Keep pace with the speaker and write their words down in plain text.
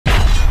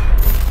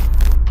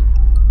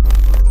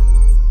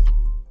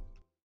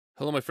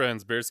Hello, my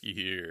friends. Bearsky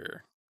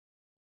here.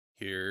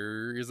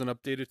 Here is an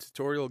updated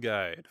tutorial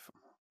guide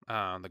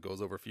that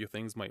goes over a few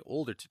things my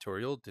older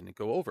tutorial didn't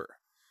go over.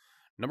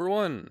 Number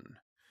one,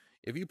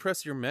 if you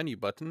press your menu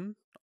button,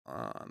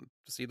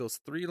 see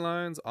those three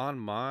lines on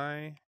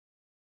my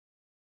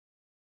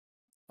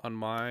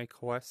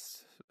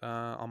quest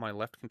on my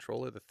left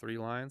controller, the three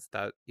lines,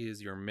 that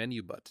is your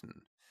menu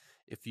button.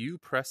 If you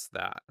press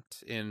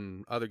that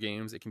in other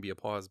games, it can be a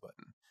pause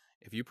button.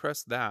 If you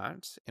press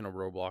that in a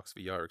Roblox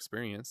VR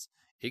experience,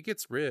 it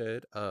gets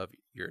rid of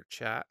your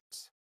chat,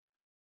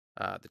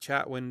 the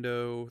chat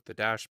window, the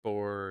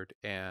dashboard,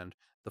 and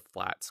the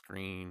flat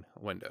screen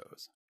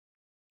windows.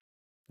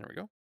 There we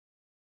go.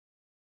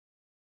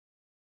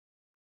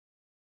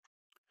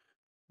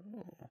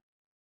 Oh.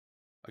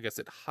 I guess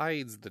it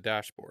hides the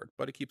dashboard,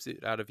 but it keeps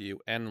it out of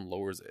view and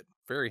lowers it.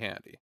 Very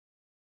handy.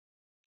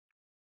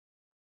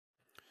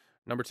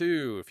 Number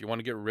two, if you want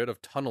to get rid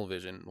of tunnel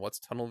vision. What's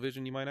tunnel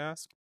vision, you might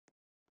ask?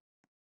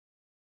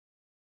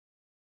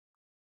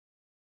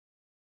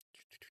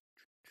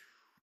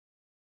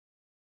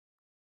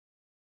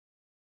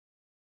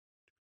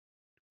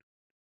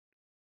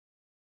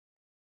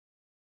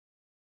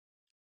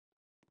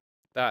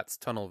 That's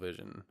tunnel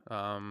vision.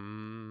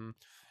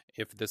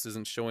 If this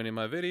isn't showing in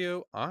my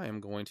video, I am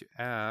going to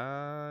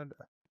add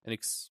an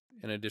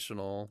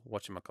additional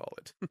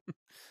whatchamacallit.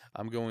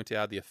 I'm going to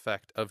add the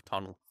effect of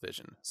tunnel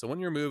vision. So when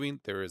you're moving,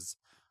 there is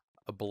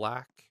a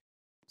black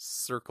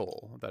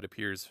circle that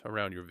appears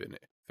around your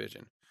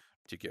vision.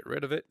 To get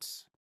rid of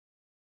it,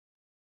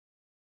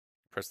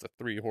 press the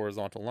three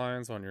horizontal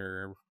lines on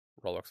your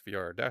Roblox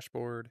VR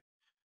dashboard.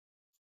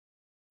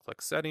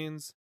 Click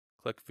Settings,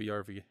 click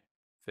VR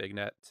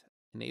Vignet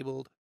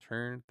Enabled,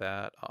 turn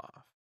that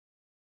off.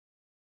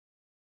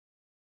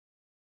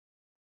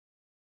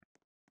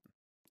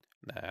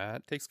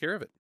 That takes care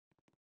of it.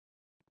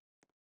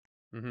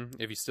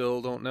 If you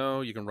still don't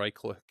know, you can right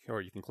click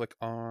or you can click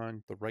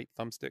on the right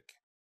thumbstick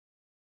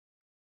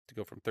to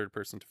go from third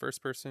person to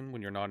first person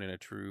when you're not in a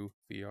true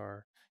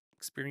VR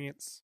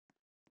experience.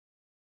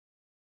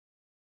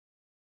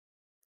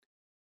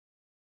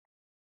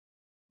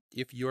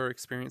 If you are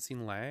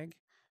experiencing lag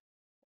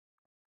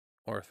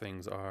or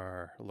things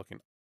are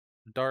looking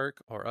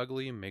dark or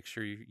ugly, make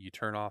sure you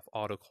turn off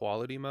auto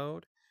quality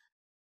mode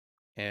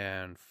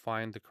and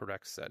find the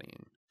correct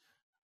setting.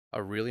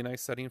 A really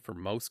nice setting for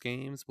most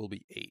games will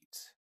be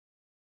 8.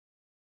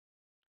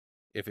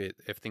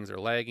 If things are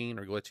lagging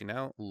or glitching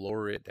out,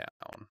 lower it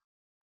down.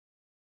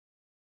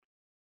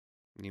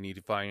 You need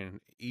to find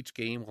each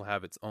game will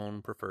have its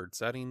own preferred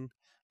setting,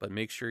 but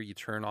make sure you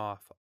turn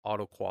off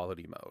auto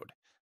quality mode.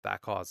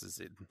 That causes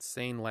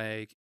insane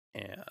lag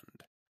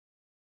and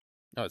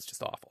no, it's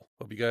just awful.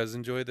 Hope you guys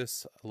enjoy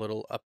this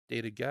little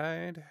updated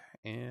guide,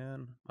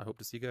 and I hope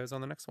to see you guys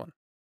on the next one.